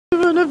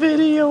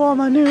video on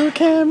my new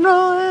camera,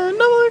 and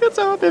no one can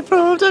stop me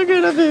from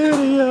taking a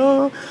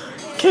video.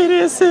 Katie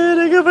is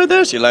sitting over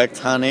there, she likes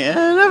honey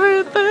and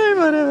everything,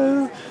 but it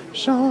was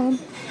Shawn.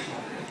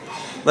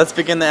 Let's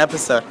begin the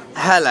episode.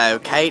 Hello,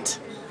 Kate.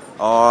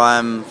 Oh,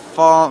 I'm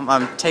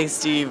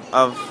taste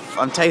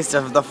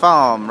of the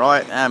farm,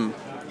 right?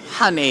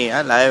 Honey,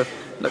 hello.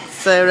 Look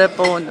syrup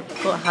on,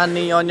 put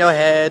honey on your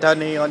head,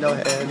 honey on your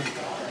head.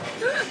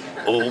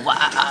 Oh,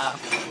 wow.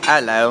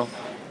 Hello.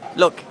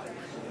 Look.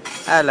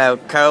 Hello,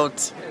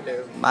 Colt.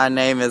 Hello. My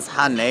name is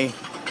Honey.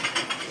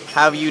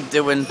 How you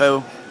doing,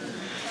 boo?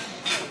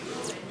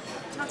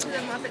 Talk to the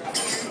Muppet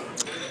skin.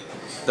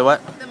 The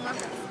what? The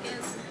Muppet skin.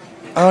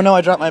 Oh no,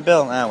 I dropped my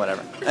bill. Ah,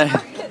 whatever.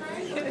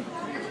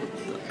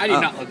 I do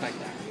not look like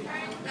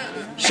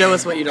that. Show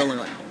us what you don't look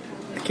like.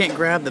 I can't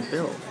grab the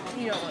bill.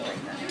 You don't look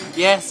like that.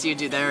 Yes, you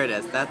do. There it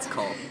is. That's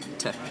cool.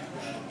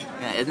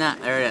 Yeah, isn't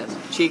that? There it is.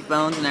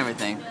 Cheekbones and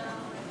everything.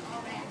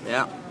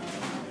 Yeah.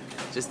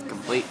 Just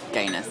complete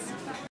gayness.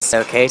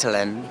 So,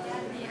 Caitlin,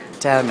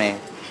 tell me,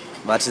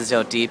 what is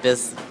your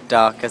deepest,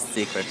 darkest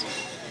secret?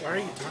 Why are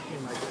you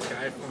talking like the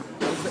guy from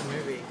what was that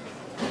movie?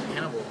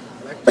 Hannibal.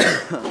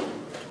 Lecter.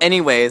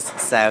 Anyways,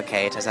 so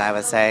Kate, as I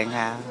was saying, You're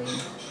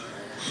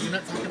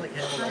not talking like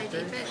Hannibal My Lecter?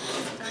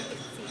 deepest,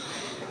 darkest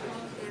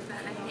secret is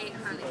that I hate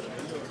honey.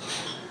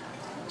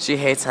 she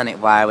hates honey.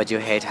 Why would you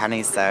hate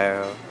honey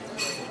so?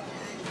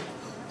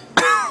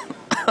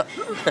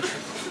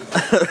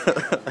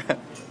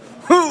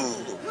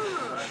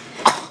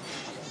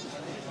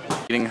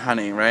 Eating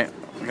honey, right?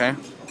 Okay.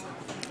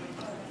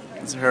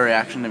 This is her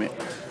reaction to me.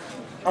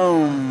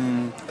 Oh,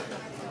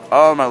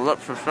 my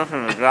lips are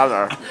sticking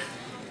together.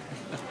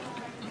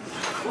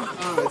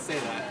 Oh, I say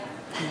that.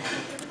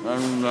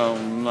 No.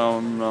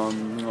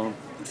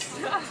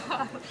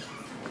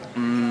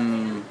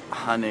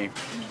 Honey.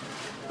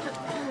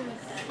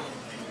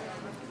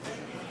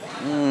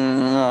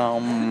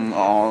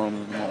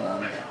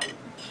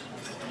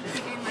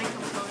 Regain my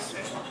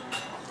composure.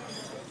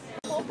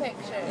 Full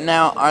picture.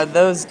 Now, are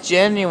those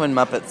genuine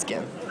Muppet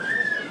skin?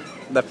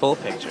 The full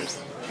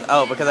pictures.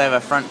 Oh, because I have a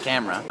front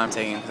camera. I'm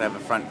taking because I have a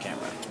front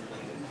camera.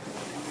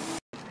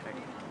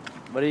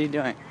 What are you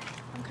doing?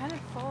 I'm kind of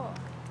full.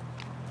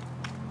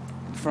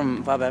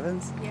 From Bob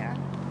Evans? Yeah.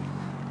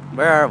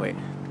 Where are we? At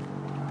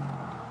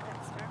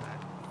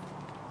Starbucks.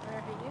 Where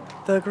are you?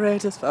 The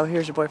greatest. Oh,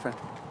 here's your boyfriend.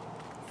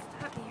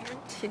 Stop here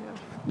too.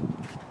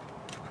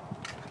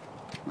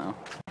 No.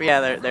 But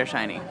yeah, they're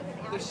shiny.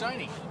 They're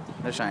shiny.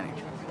 They're shiny.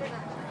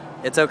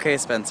 It's okay,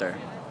 Spencer,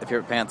 if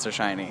your pants are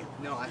shiny.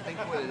 No, I think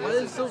what it What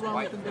is is so wrong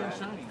white with them being bread.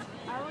 shiny?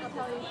 I will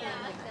tell you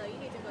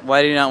things.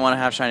 Why do you not want to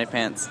have shiny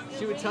pants?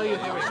 She would tell you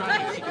if they were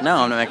shiny. She could No,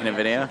 I'm not making a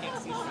video. can't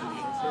see something.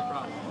 It's her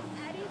problem.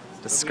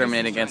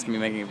 Discriminate against me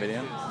making a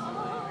video.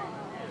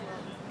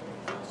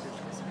 It's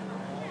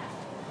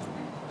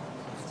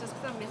just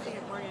because I'm missing an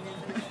organ,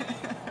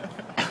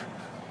 isn't it?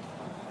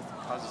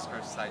 Causes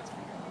gross sights.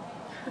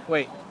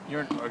 Wait,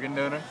 you're an organ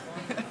donor?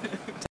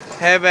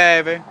 Hey,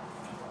 baby.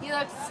 You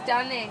look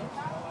stunning.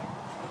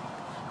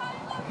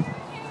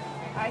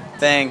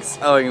 Thanks.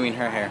 Oh, you mean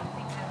her hair?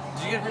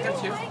 Did you get a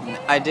haircut too?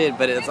 I did,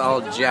 but it's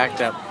all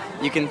jacked up.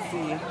 You can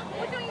see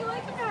What don't you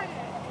like about it?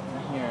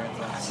 here.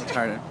 It's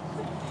retarded.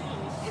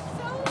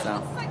 It's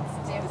So.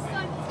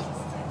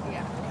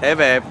 Yeah. Hey,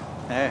 babe.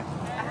 Hey. I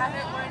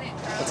haven't worn it.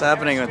 What's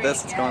happening with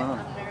this? What's going on?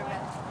 I'm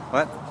nervous.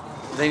 What?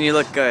 Then you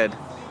look good.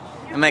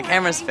 And my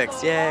camera's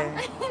fixed. Yay.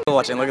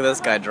 Watching. Look at this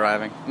guy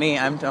driving. Me.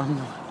 I'm the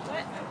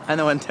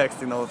one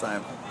texting the whole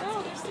time.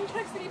 Oh, there's some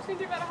text that you sent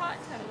about a hot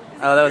tub.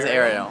 Oh, that was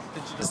Ariel.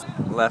 Just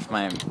left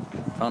my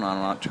phone on.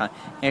 I'm not trying.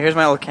 Hey, here's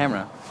my old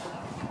camera.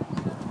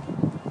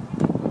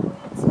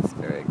 This is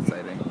very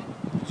exciting.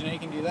 Did you know you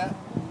can do that?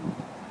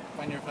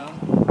 Find your phone?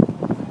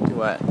 Do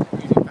what? You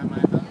can find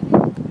my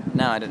phone?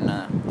 No, I didn't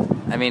know that.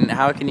 I mean,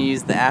 how can you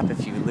use the app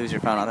if you lose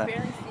your phone all the time?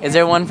 Barely see Is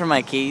there one for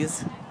my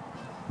keys?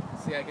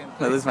 See, I can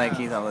I lose my sound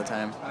keys all the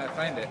time. when I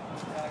find it.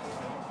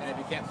 And if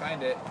you can't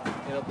find it,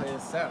 it'll play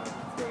this sound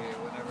for you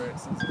whenever it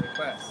sends a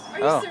request. Are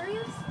you Oh.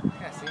 serious?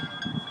 Yeah, see?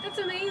 That's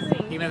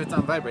amazing. Even if it's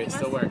on vibrate, it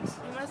still works.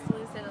 You must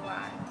lose it a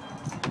lot.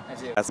 I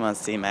do. You guys want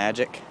to see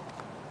magic?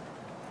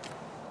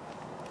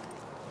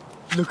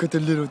 Look at the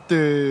little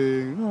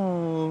thing.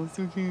 Oh,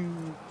 so cute.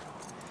 And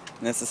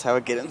this is how I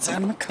get inside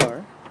my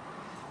car.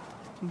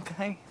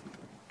 Okay.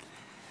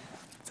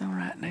 It's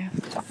alright now.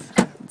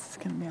 It's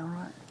gonna be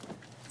alright.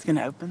 It's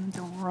gonna open the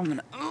door. I'm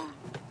gonna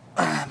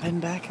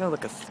bend back. Oh,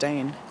 look, a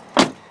stain.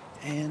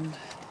 And.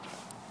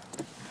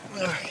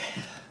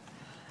 Okay.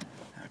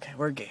 Okay,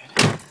 we're good.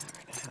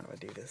 How do I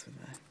do this with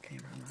my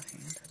camera in my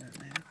hand? I don't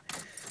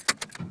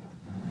know.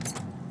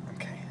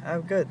 Okay.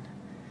 Oh, good.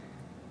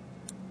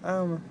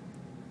 Oh,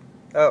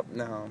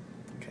 no.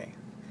 Okay.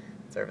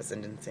 Service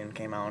engine soon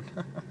came on.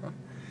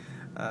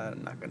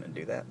 I'm not gonna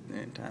do that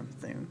anytime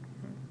soon.